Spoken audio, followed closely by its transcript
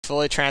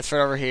fully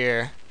transferred over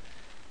here.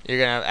 You're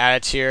gonna add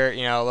it to your,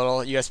 little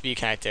USB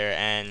connector,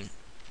 and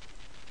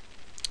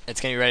it's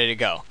gonna be ready to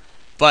go.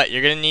 But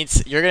you're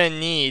gonna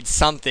need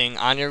something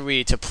on your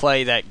Wii to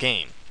play that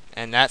game,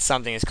 and that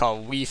something is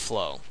called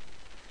wiiflow.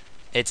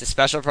 It's a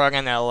special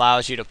program that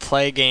allows you to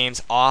play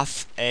games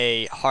off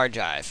a hard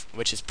drive,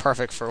 which is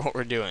perfect for what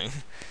we're doing.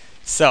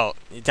 So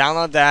you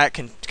download that,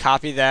 can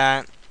copy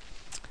that,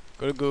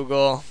 go to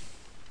Google,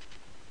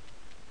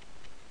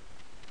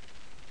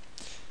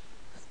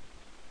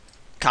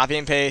 copy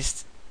and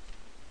paste.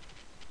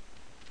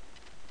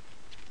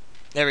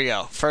 There we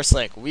go. First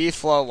link,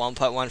 wiiflow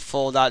 1.1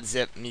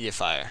 full.zip media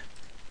file.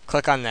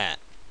 Click on that.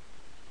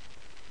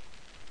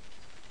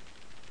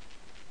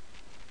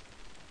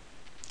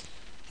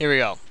 Here we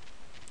go.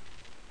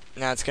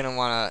 Now it's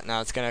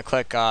gonna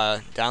click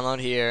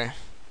download here.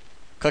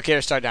 Click here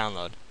to start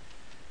download.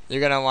 You're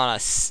gonna wanna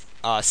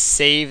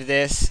save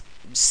this.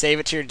 Save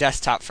it to your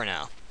desktop for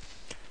now.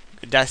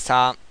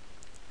 Desktop,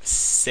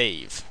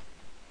 save.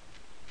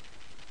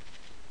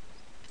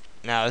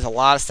 Now there's a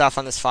lot of stuff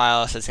on this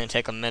file, so it's gonna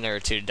take a minute or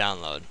two to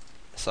download.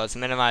 So let's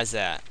minimize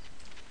that.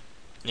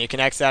 And you can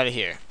exit out of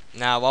here.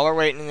 Now while we're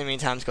waiting in the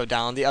meantime, let's go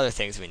download the other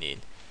things we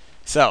need.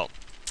 So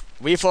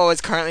wiiflow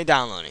is currently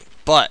downloading,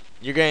 but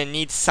you're gonna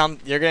need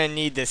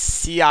the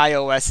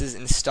CIOS's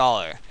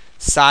installer.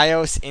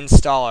 CIOS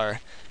installer.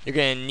 You're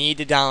gonna need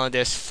to download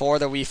this for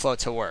the wiiflow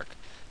to work.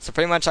 So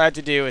pretty much all I have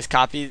to do is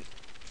copy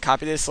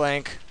this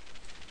link,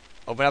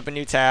 open up a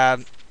new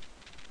tab.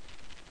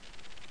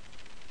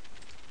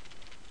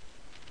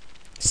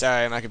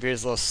 Sorry, my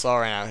computer's a little slow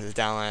right now because it's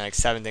downloading like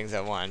 7 things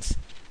at once.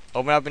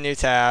 Open up a new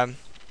tab.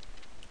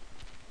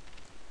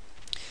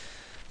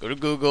 Go to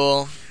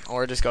Google,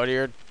 or just go to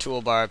your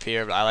toolbar up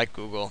here, but I like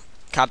Google.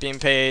 Copy and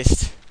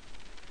paste.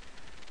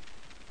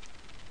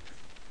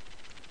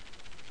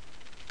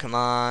 Come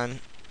on.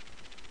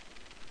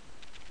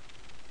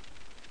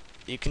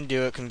 You can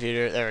do it,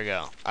 computer. There we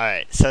go.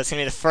 Alright, so it's going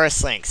to be the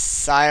first link,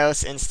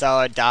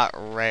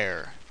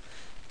 ciosinstaller.rare.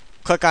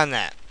 Click on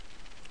that.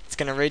 It's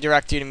going to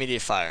redirect you to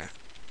MediaFire.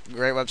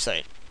 Great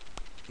website.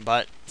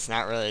 But it's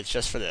not really, it's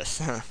just for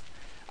this.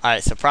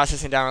 Alright, so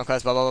processing download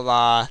request, blah, blah, blah,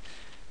 blah.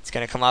 It's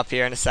going to come up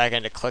here in a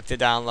second to click to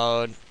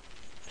download.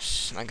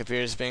 My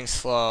computer's being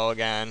slow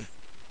again.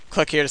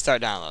 Click here to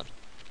start download.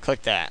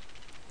 Click that.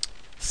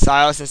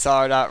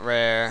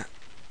 ciosinstaller.rare.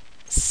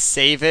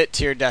 Save it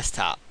to your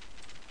desktop.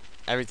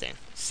 Everything.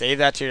 Save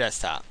that to your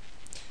desktop.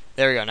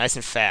 There we go, nice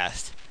and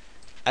fast.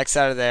 X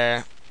out of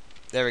there.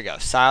 There we go.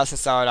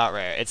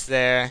 ciosinstaller.rare. It's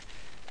there.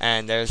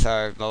 And there's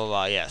our blah blah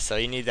blah. Yeah, so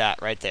you need that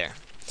right there.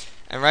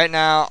 And right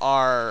now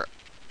our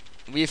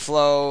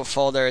wiiflow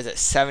folder is at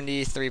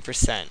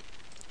 73%.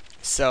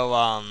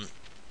 So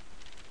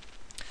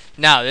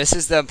now this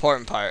is the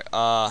important part.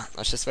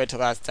 Let's just wait till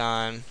that's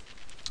done.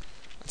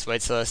 Let's wait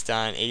till it's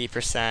done.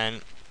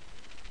 80%,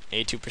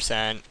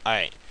 82%.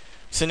 Alright.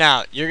 So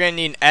now you're gonna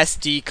need an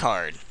SD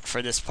card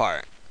for this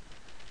part.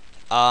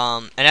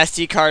 An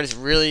SD card is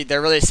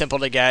they're really simple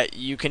to get.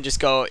 You can just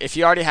go, if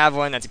you already have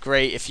one, that's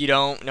great. If you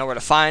don't know where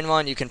to find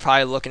one, you can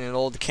probably look in an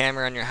old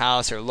camera in your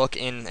house or look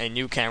in a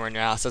new camera in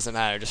your house. Doesn't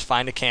matter. Just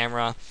find a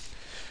camera,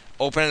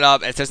 open it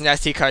up. If there's an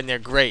SD card in there,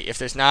 great. If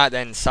there's not,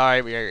 then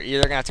sorry, we're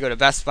either gonna have to go to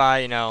Best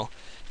Buy.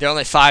 They're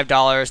only $5,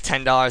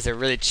 $10. They're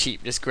really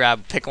cheap. Just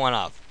pick one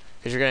up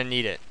because you're gonna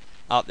need it.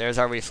 Oh, there's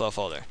our wiiflow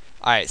folder.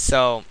 Alright,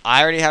 so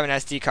I already have an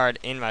SD card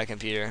in my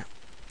computer.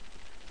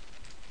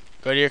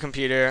 Go to your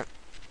computer.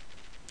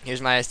 Here's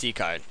my SD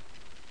card.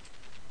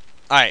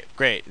 Alright,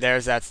 great.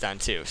 That's done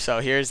too. So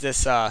here's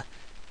this alright,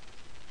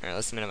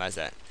 let's minimize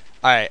that.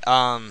 Alright,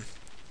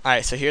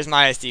 so here's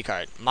my SD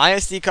card. My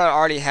SD card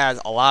already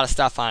has a lot of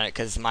stuff on it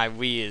because my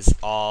Wii is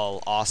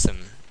all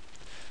awesome.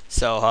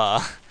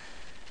 So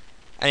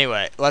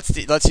anyway, let's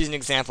use an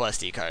example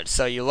SD card.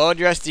 So you load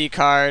your SD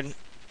card.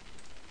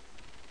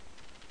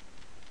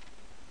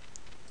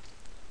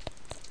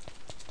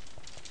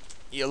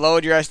 You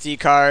load your SD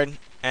card,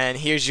 and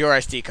here's your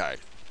SD card.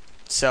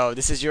 So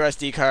this is your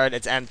SD card.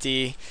 It's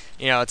empty.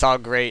 It's all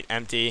great,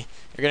 empty.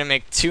 You're going to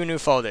make 2 new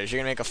folders. You're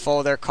going to make a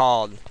folder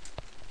called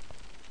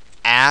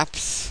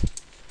Apps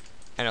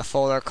and a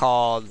folder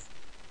called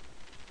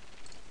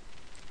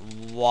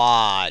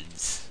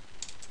WADs.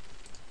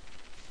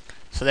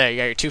 So there, you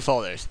got your 2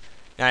 folders.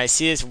 Now you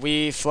see this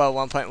wiiflow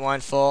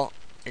 1.1 full.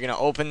 You're going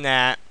to open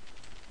that.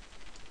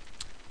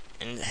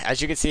 And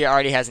as you can see, it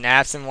already has an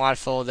Apps and WAD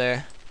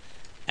folder.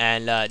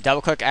 And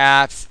double click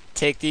apps,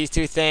 take these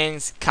 2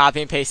 things,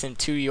 copy and paste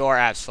into your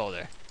apps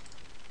folder.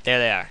 There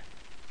they are.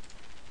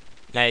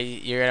 Now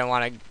you're going to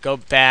want to go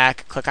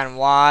back, click on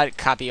WAD,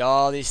 copy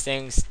all these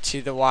things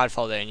to the WAD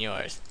folder in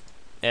yours.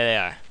 There they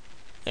are.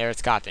 There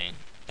it's copying.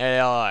 There they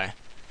all are.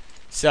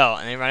 So,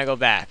 and then you're going to go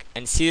back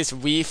and see this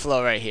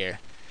wiiflow right here.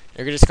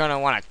 You're just going to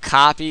want to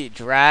copy,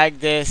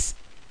 drag this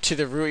to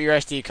the root of your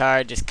SD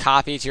card, just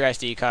copy it to your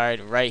SD card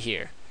right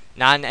here.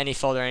 Not in any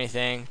folder or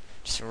anything,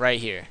 just right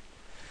here.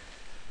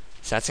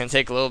 So that's going to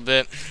take a little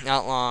bit,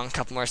 not long, a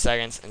couple more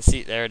seconds, and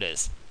see, there it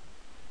is.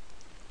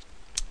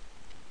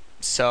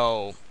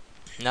 So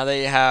now that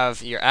you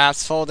have your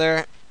apps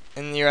folder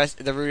in the root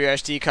of your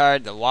SD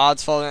card, the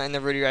WADs folder in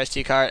the root of your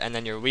SD card, and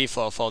then your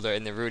wiiflow folder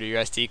in the root of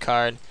your SD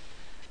card,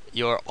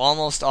 you're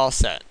almost all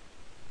set.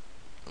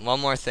 One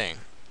more thing.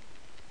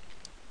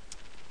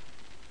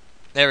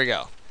 There we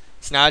go.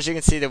 So now as you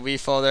can see, the Wii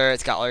folder,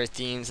 it's got all your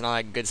themes and all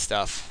that good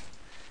stuff.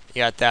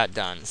 You got that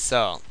done.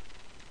 So,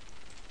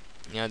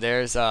 you know,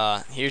 there's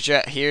here's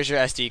your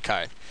SD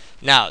card.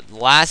 Now, the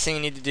last thing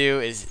you need to do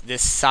is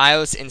this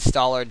CIOS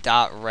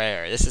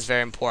installer.rar. This is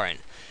very important.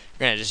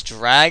 You're gonna just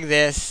drag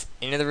this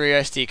into the root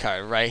SD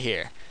card right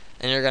here,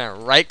 and you're gonna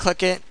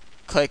right-click it,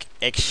 click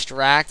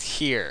extract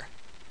here.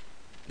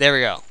 There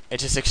we go. It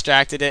just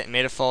extracted it,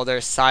 made a folder,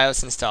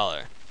 CIOS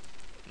installer.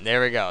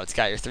 There we go. It's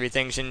got your 3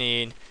 things you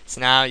need.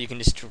 So now you can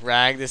just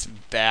drag this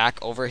back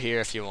over here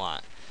if you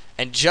want.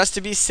 And just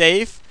to be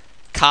safe,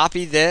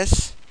 copy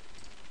this,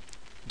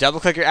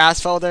 double-click your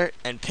apps folder,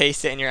 and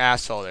paste it in your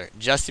apps folder.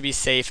 Just to be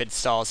safe, it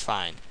installs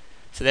fine.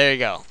 So there you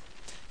go.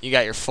 You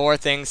got your 4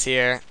 things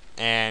here,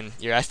 and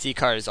your SD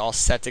card is all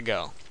set to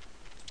go.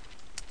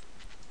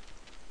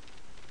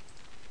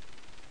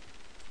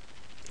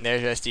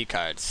 There's your SD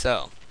card.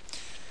 So,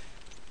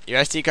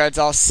 your SD card's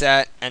all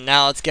set, and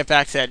now let's get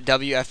back to that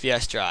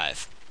WFBS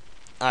drive.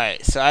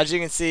 Alright, so as you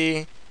can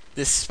see,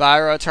 this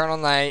Spyro Eternal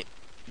Night,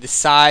 the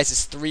size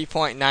is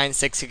 3.96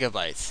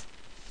 gigabytes.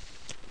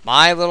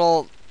 My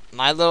little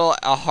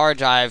hard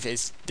drive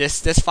is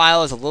this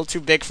file is a little too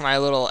big for my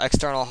little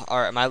external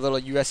or my little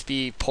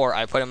USB port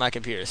I put in my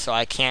computer, so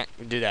I can't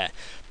do that.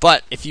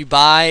 But if you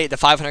buy the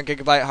 500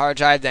 gigabyte hard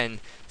drive, then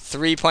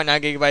 3.9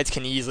 gigabytes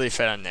can easily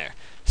fit on there.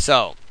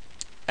 So,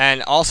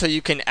 and also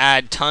you can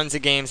add tons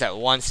of games at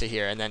once to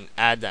here and then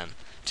add them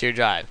to your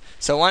drive.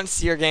 So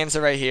once your games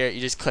are right here,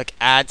 you just click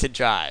add to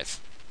drive,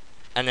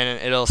 and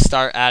then it'll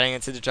start adding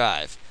it to the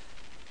drive.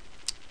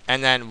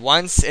 And then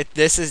once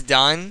this is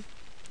done,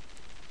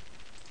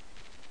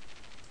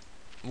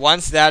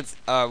 once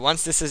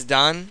this is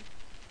done,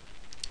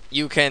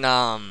 you can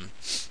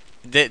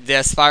the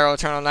Spyro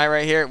Eternal Night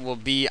right here will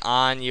be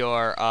on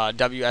your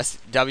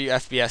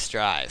WFBS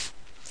drive.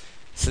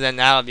 So then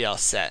that'll be all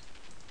set.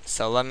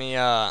 So let me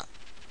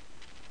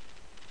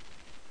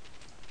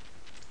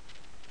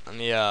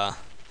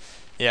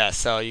yeah,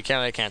 so you can't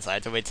really cancel. I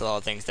have to wait till all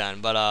the things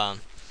done. But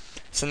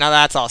so now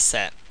that's all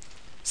set.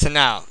 So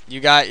now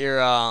you got your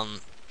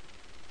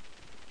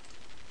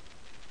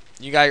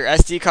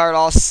SD card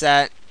all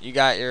set. You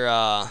got your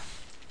oh,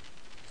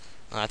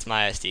 that's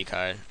my SD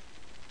card.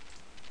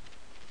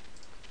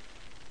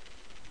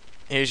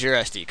 Here's your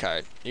SD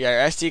card. You got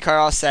your SD card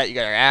all set. You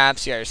got your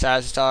apps. You got your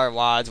CIOS installer,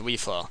 WADs,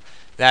 wiiflow.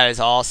 That is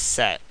all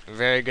set.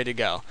 Very good to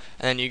go.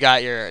 And then you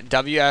got your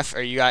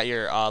you got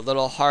your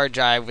little hard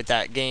drive with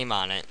that game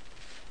on it.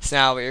 So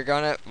now what you're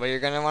gonna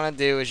want to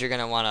do is you're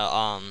gonna want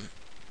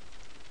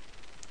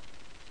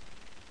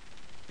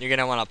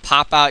to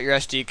pop out your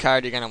SD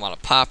card. You're gonna want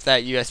to pop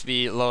that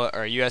USB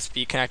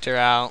connector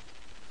out,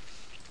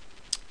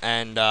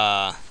 and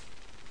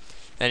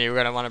then you're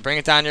gonna want to bring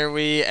it down to your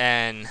Wii,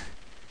 and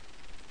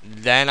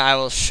then I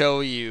will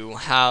show you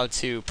how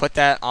to put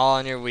that all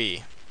on your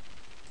Wii.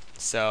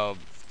 So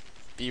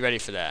be ready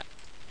for that.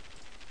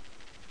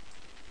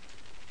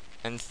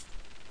 And